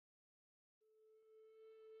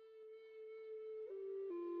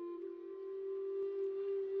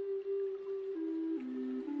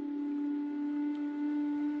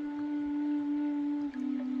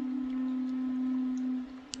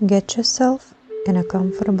Get yourself in a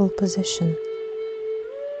comfortable position.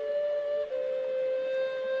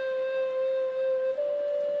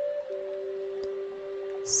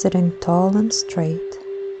 Sitting tall and straight,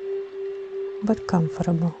 but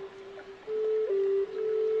comfortable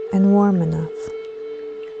and warm enough.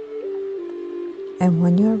 And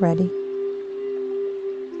when you're ready,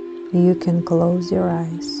 you can close your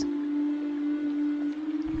eyes.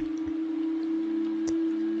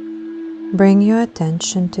 Bring your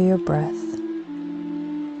attention to your breath.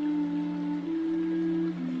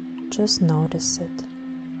 Just notice it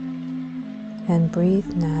and breathe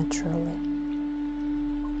naturally.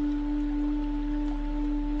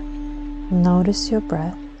 Notice your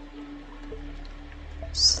breath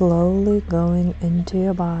slowly going into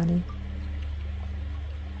your body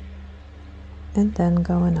and then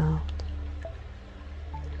going out.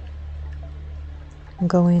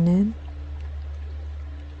 Going in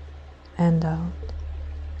and out.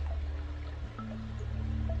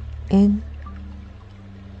 In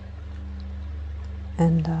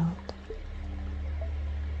and out.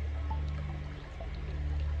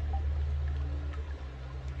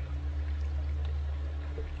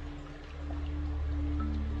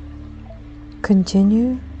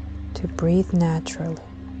 Continue to breathe naturally.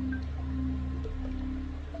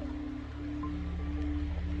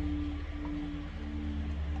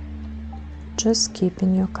 Just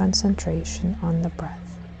keeping your concentration on the breath.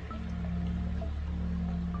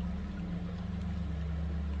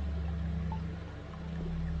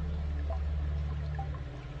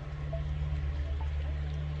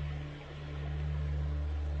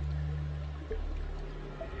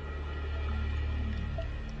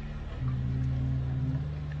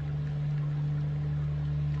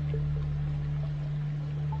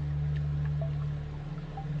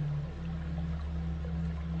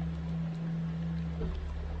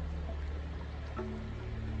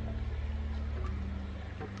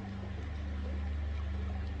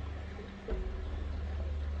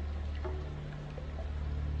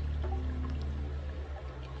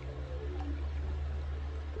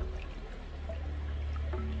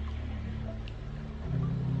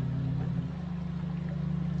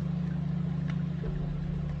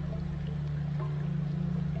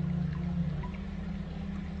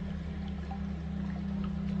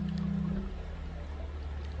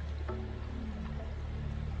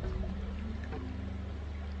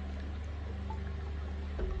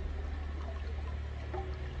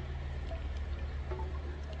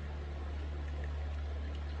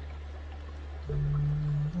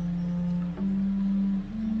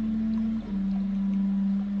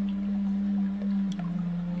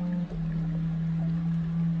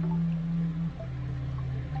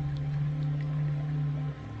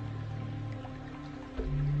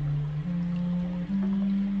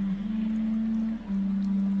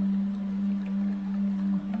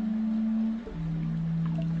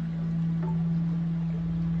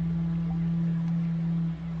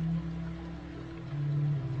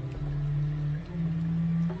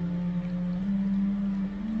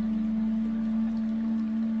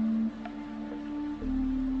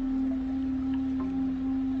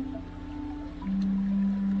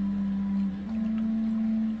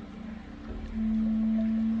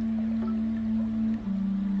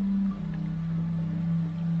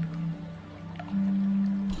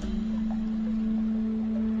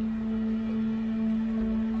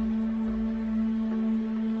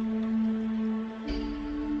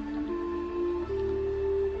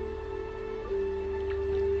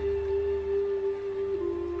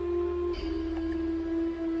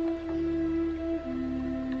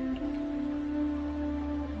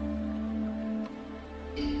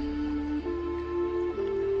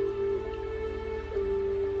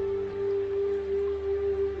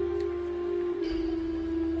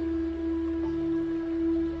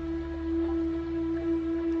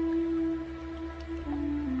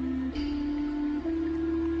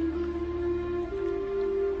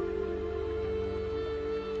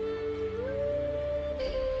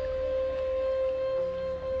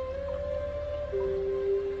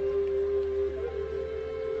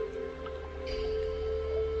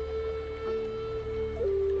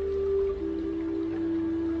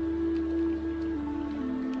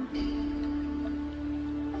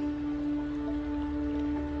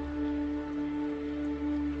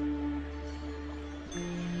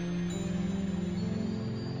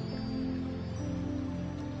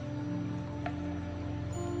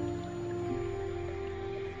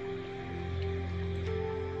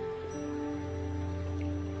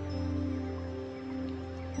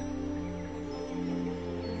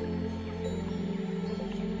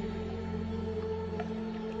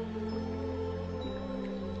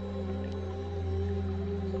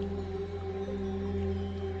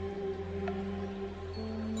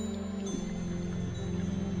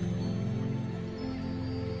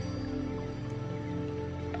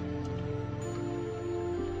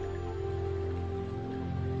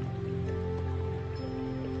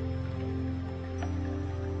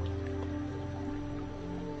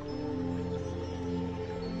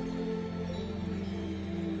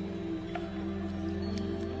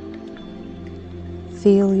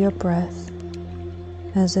 Feel your breath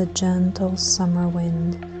as a gentle summer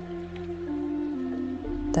wind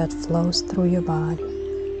that flows through your body.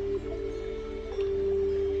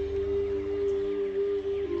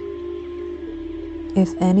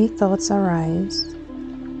 If any thoughts arise,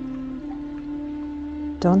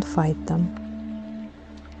 don't fight them.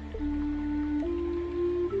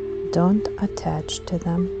 Don't attach to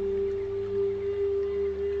them.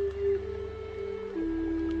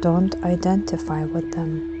 Don't identify with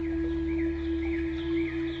them.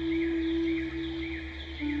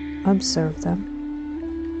 Observe them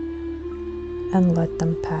and let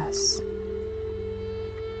them pass.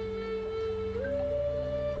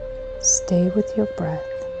 Stay with your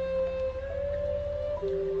breath.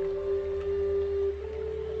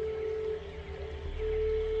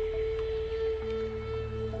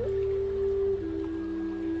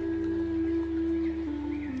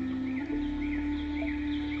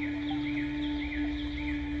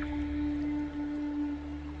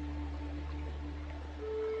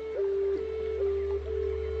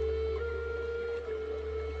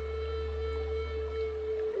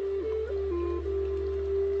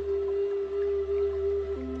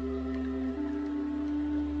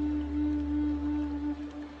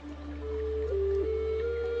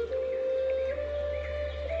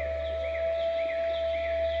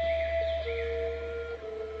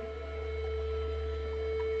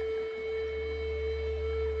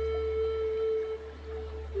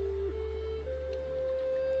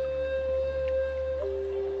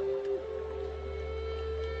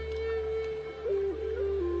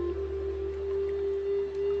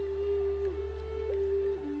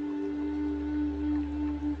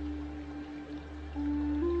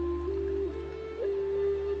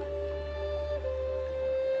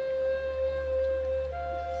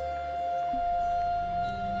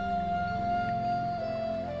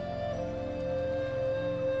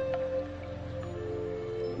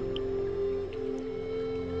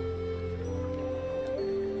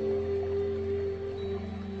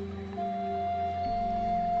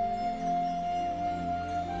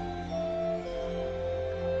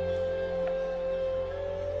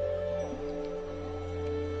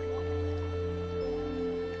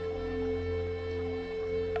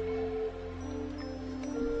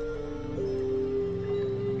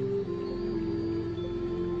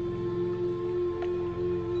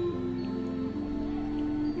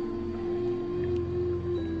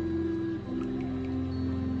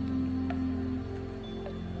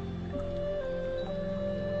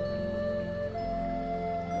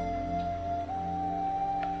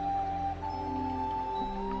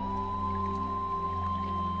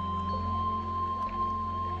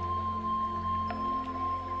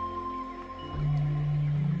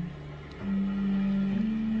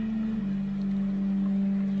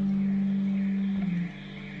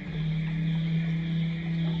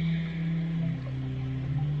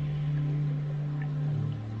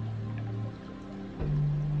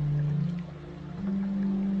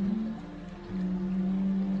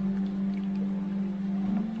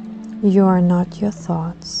 You are not your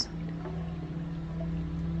thoughts.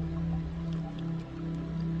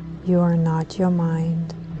 You are not your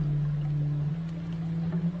mind.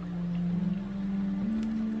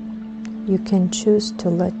 You can choose to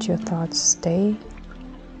let your thoughts stay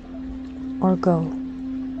or go.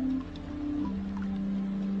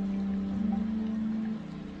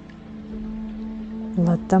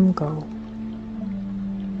 Let them go.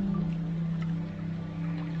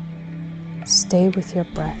 Stay with your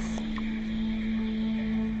breath.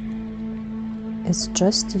 It's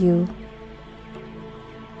just you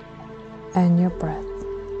and your breath.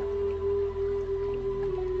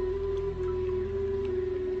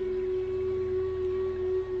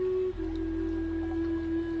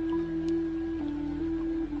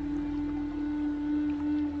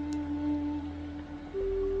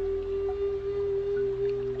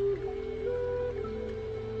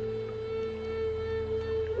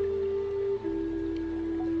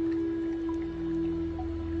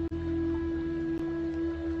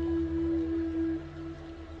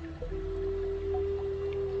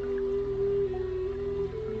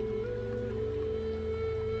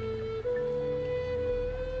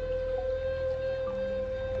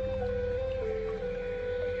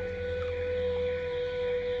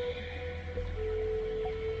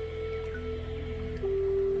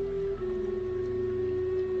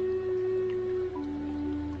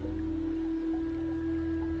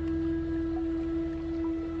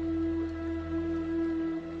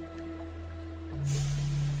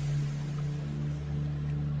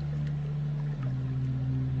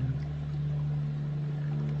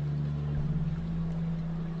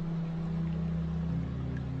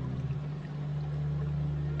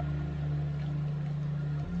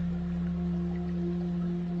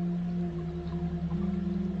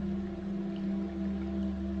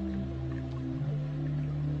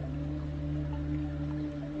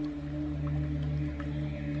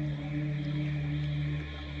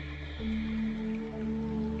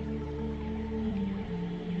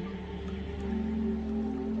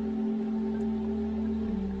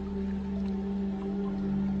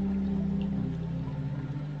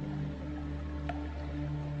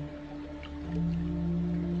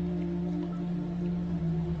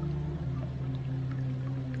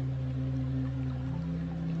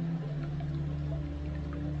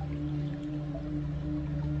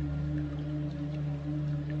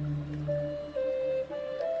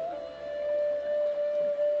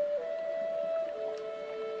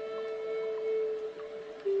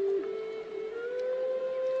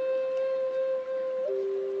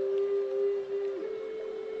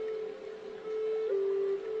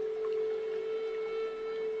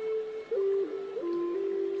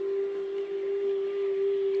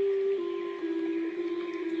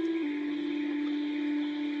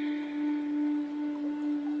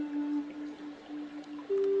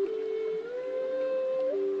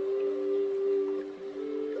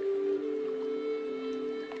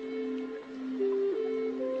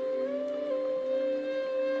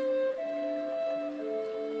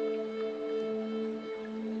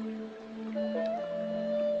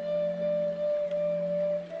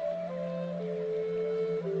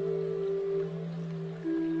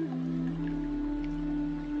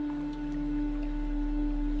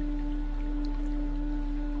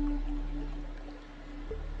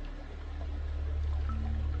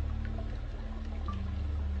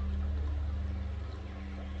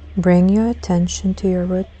 Bring your attention to your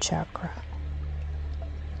root chakra,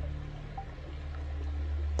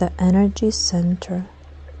 the energy center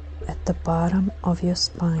at the bottom of your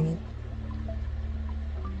spine.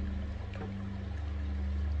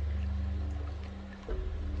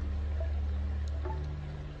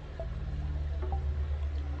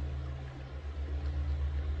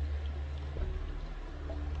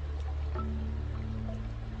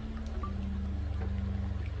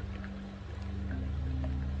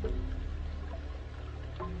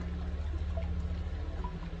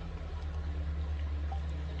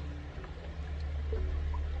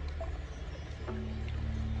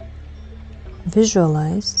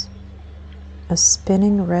 Visualize a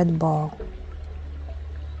spinning red ball.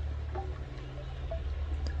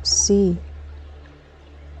 See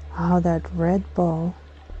how that red ball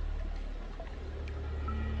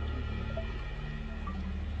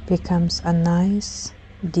becomes a nice,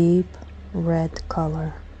 deep red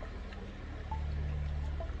color.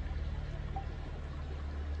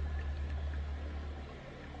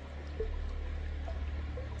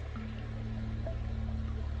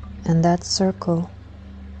 And that circle,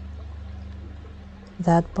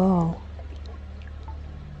 that ball,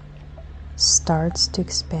 starts to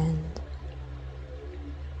expand.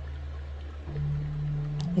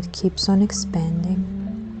 It keeps on expanding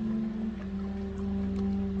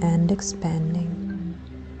and expanding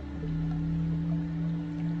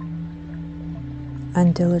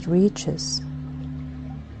until it reaches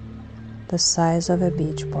the size of a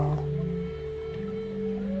beach ball.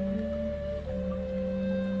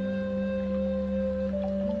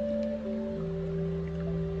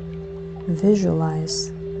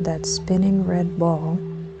 Visualize that spinning red ball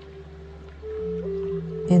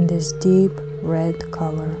in this deep red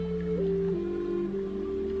color.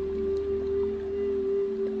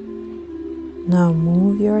 Now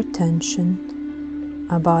move your attention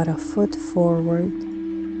about a foot forward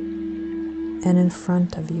and in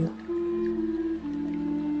front of you,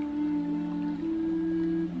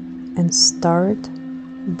 and start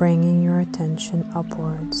bringing your attention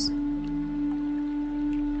upwards.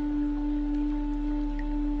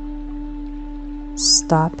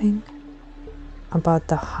 Stopping about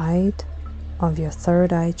the height of your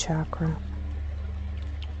third eye chakra.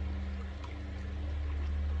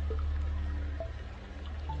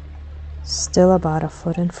 Still about a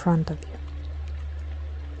foot in front of you.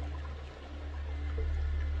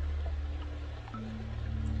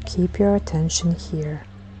 Keep your attention here.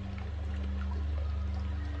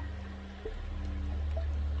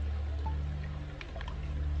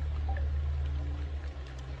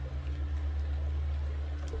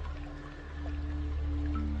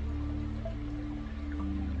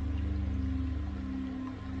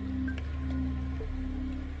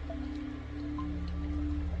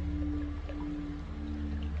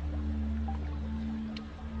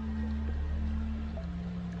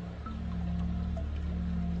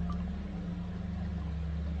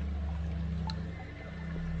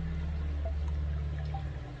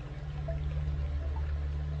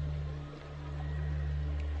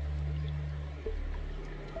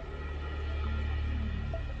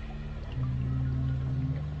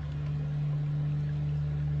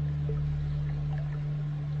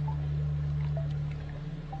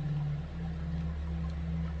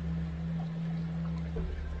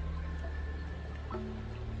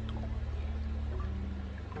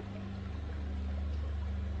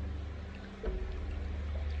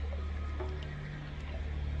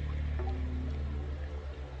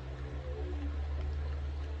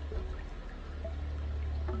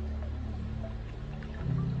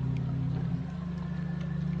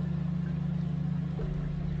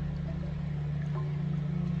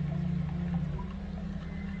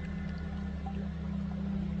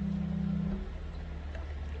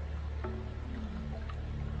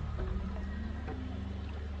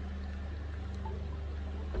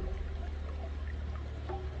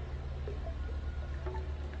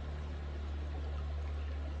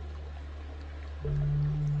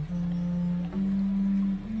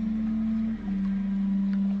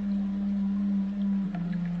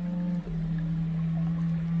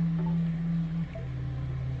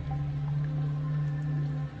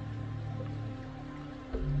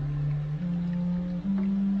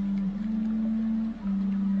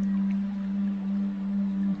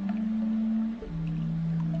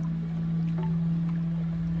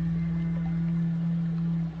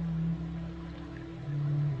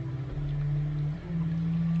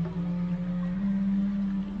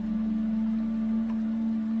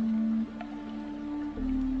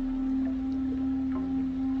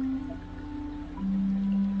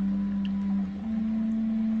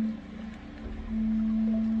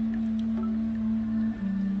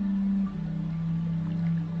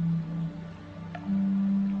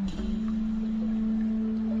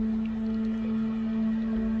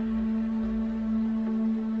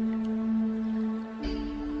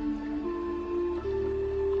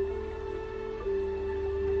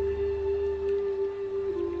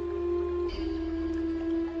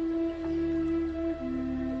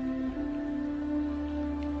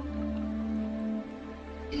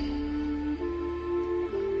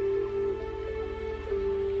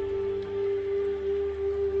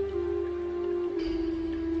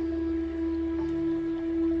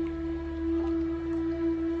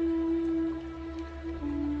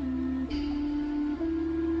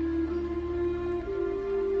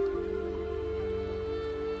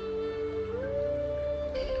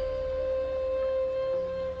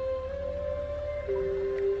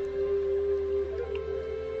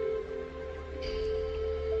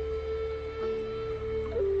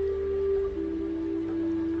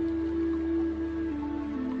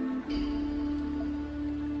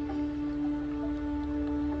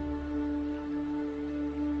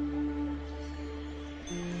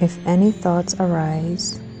 If any thoughts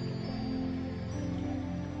arise,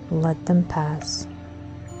 let them pass.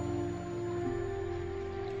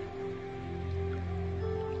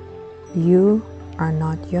 You are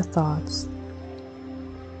not your thoughts.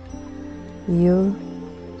 You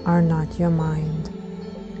are not your mind.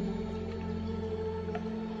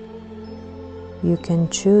 You can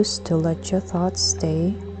choose to let your thoughts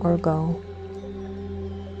stay or go.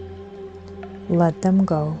 Let them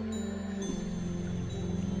go.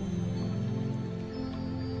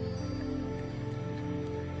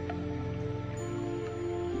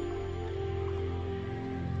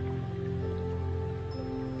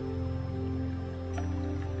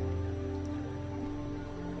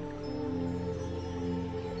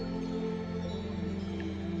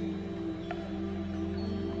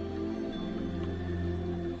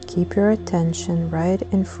 Keep your attention right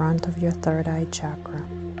in front of your third eye chakra.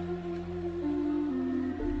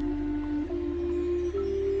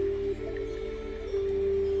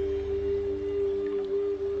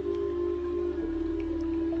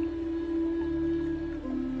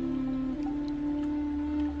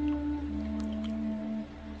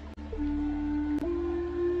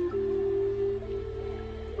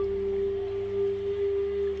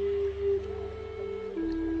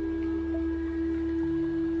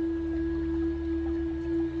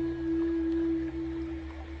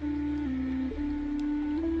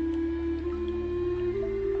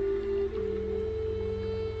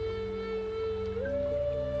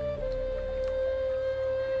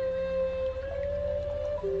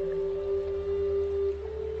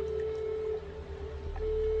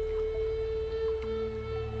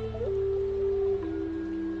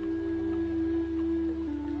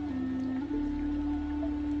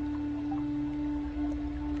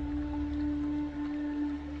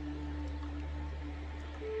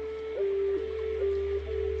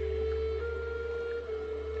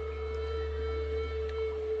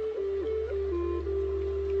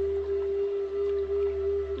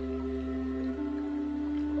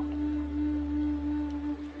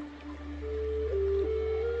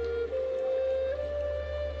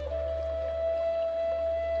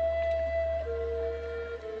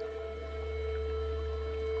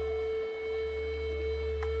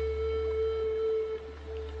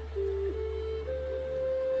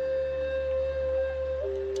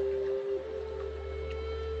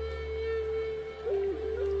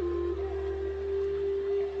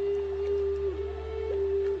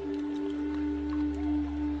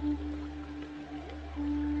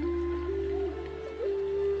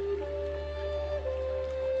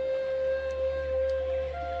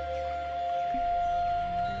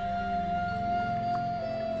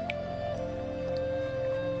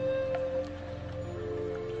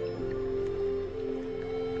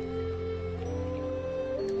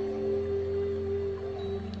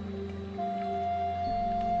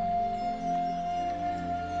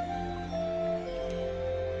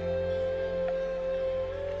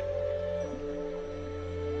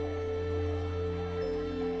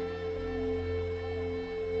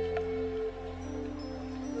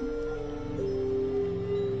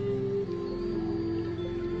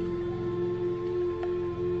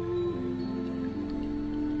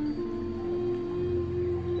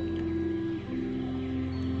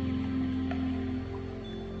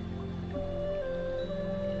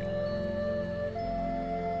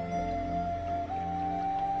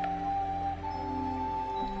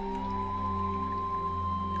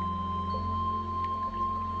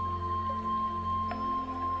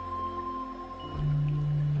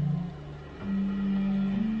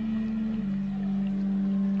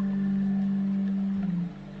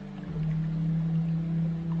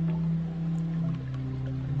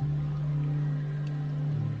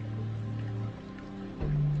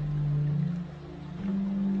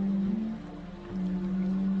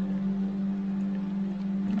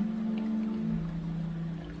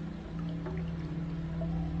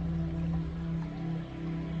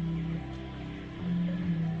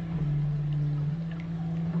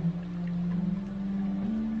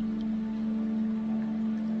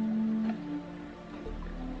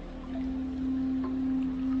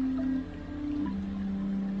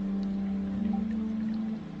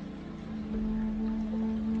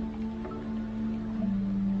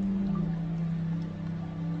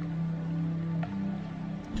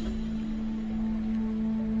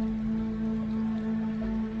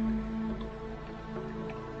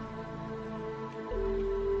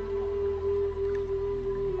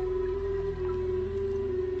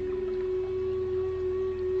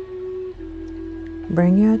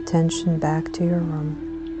 Bring your attention back to your room.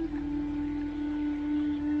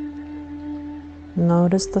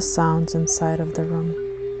 Notice the sounds inside of the room.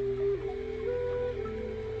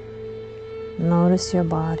 Notice your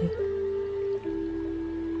body.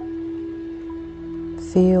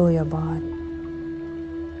 Feel your body.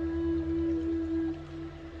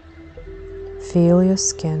 Feel your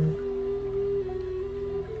skin.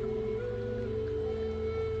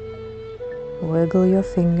 Wiggle your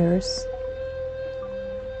fingers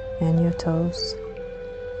and your toes.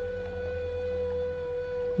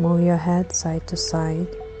 Move your head side to side.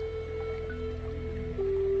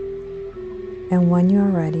 And when you are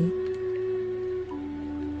ready,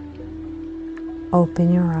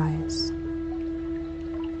 open your eyes.